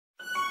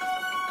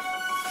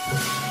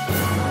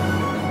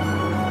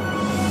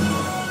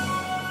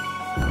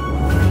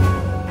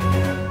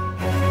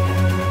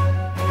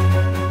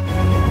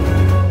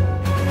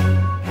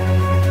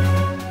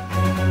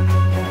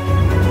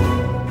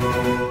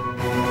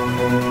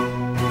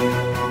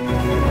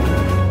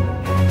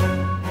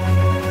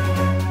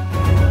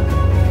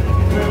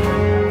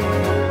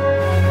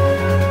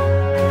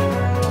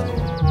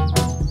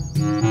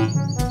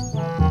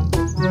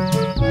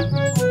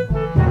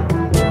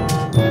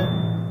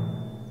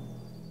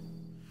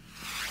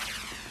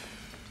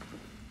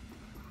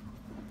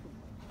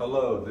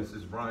Hello, this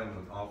is Brian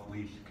with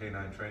Leash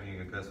K9 Training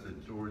in Augusta,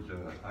 Georgia.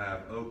 I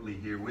have Oakley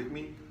here with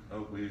me.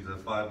 Oakley is a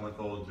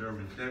 5-month-old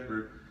German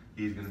Shepherd.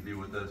 He's going to be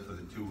with us for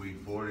the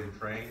 2-week board and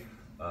train.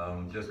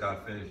 Just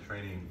got finished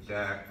training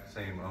Jack,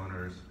 same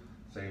owners,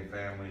 same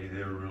family.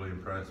 They were really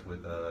impressed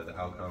with the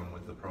outcome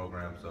with the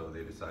program, so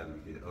they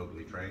decided to get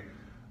Oakley trained.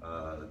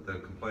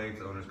 The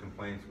owners'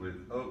 complaints with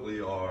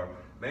Oakley are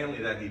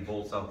mainly that he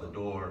bolts out the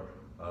door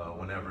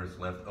whenever it's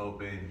left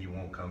open. He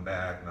won't come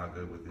back, not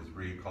good with his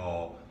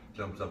recall.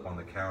 Jumps up on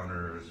the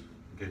counters,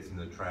 gets in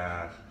the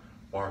trash,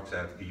 barks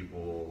at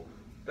people,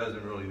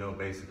 doesn't really know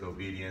basic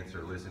obedience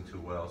or listen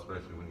too well,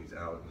 especially when he's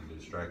out in a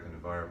distracted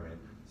environment.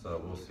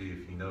 So we'll see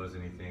if he knows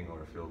anything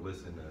or if he'll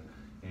listen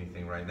to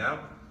anything right now.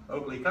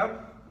 Oakley, come.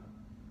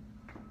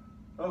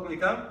 Oakley,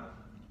 come.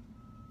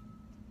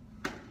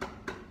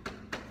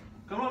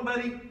 Come on,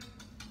 buddy.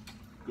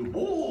 Good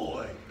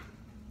boy.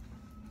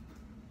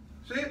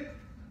 Sit.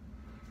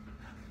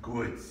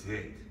 Good,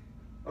 sit.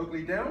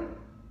 Oakley, down.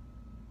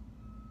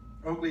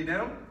 Oakley,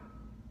 down.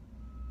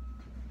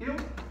 Heel.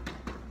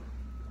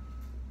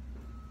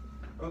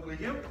 Oakley,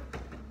 heel.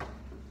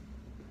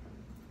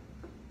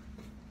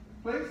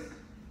 Place.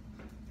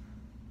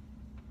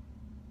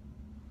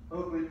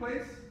 Oakley,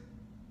 place.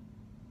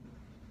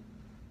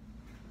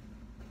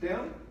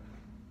 Down.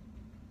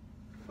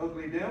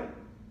 Oakley, down.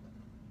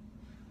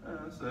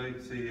 So you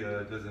can see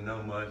doesn't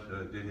know much,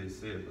 did his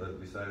sit,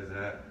 but besides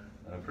that,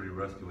 pretty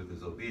rusty with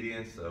his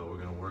obedience. So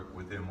we're going to work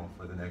with him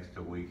for the next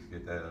 2 weeks,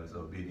 get his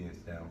obedience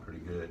down pretty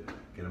good,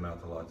 get him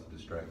out to lots of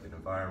distracted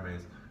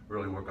environments,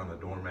 really work on the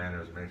door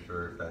manners, make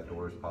sure if that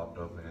door is popped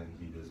open,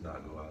 he does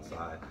not go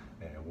outside.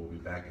 And we'll be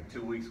back in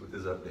 2 weeks with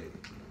his update.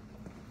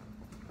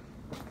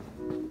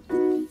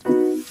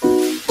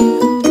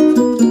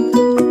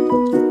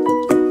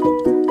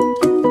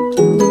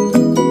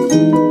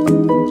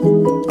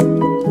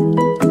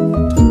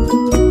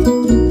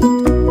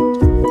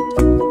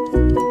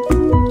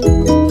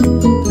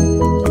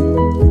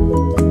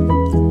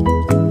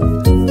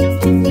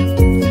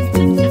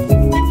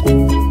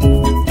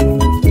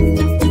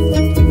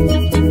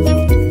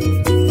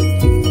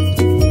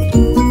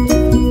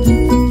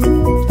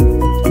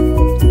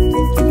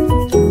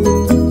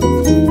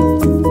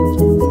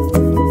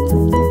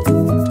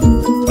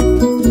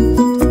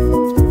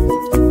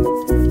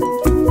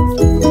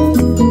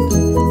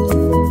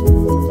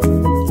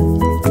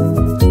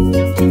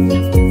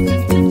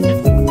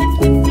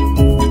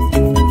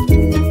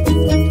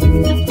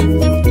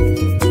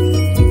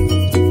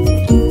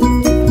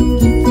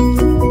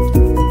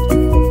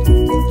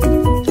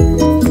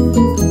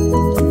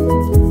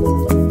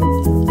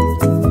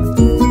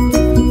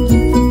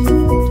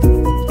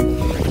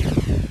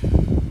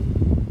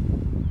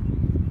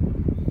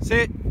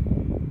 Sit.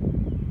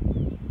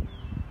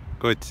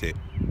 Good sit.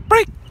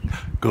 Break.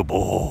 Good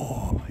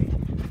boy.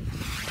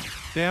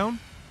 Down.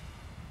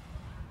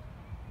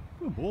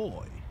 Good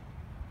boy.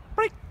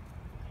 Break.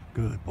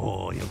 Good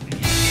boy.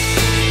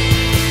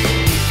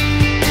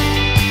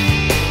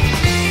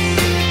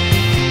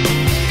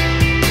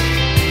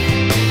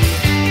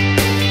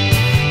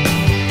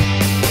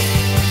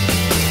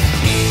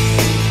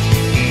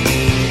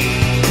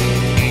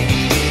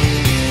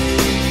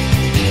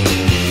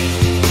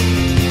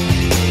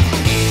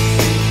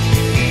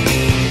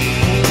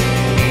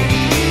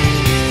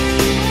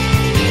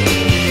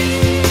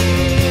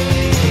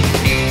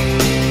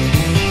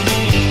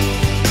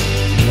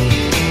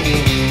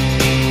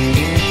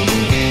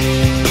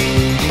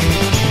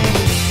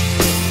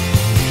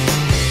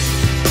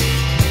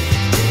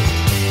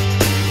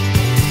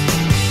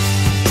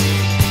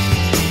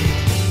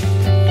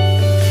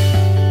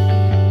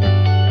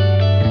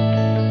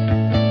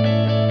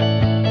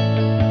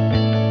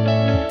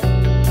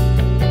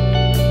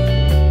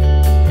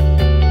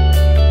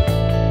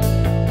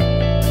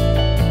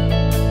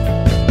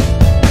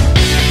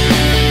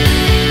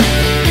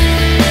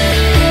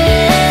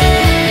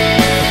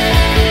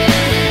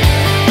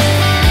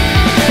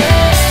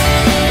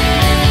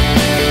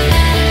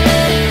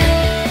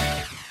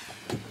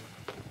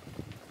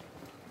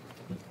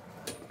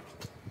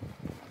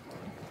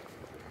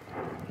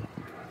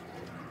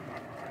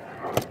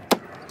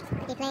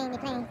 Be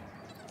playing.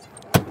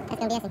 That's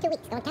going to be us in 2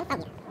 weeks. Don't count on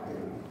you.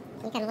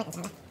 You coming with us,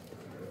 Mama?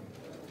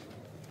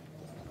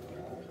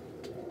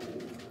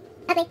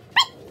 Okay.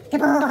 Good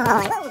boy.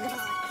 Whoa, good boy.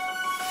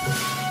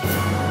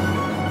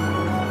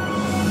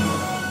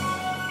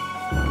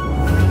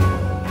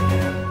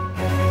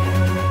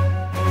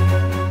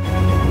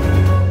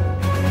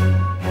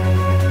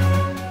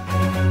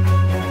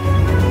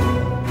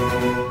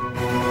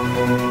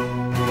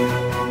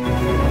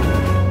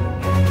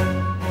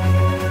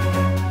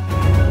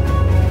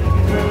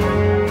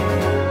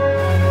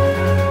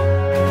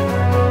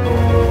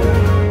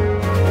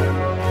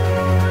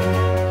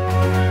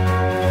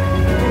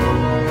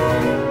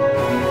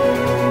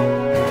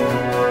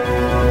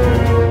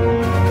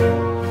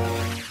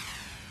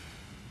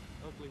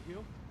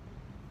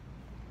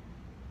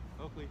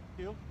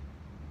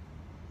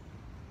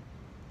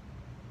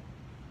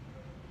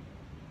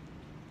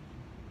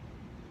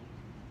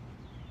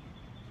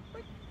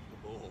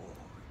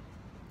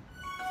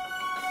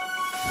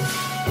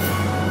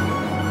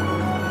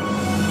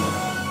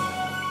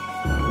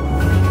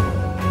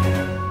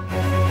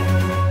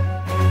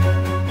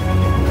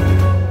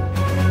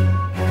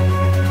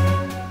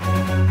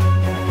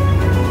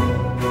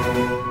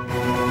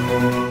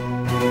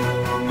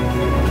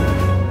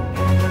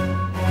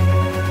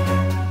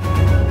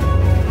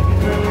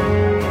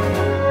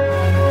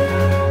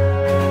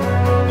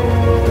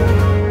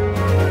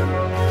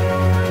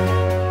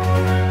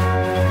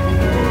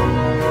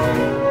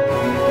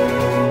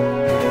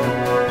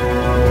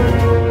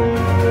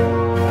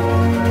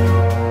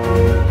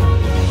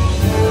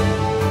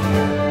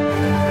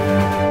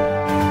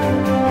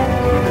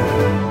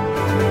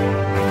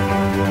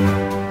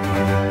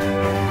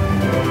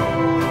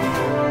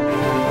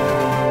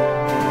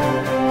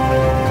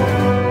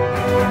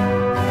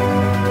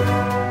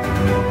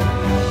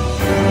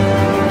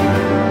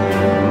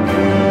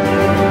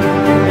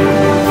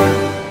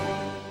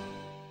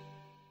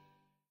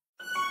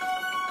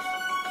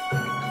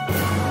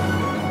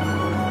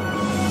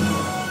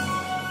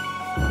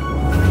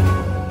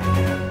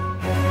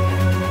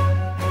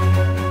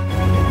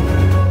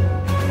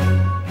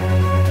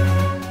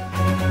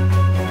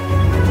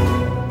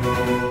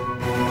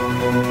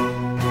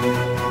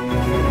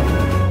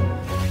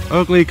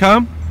 Oakley,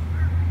 come.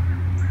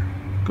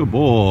 Good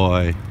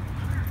boy.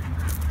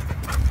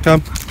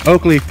 Come.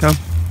 Oakley, come.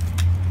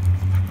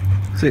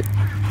 Sit.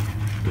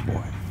 Good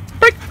boy.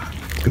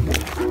 Good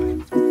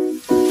boy.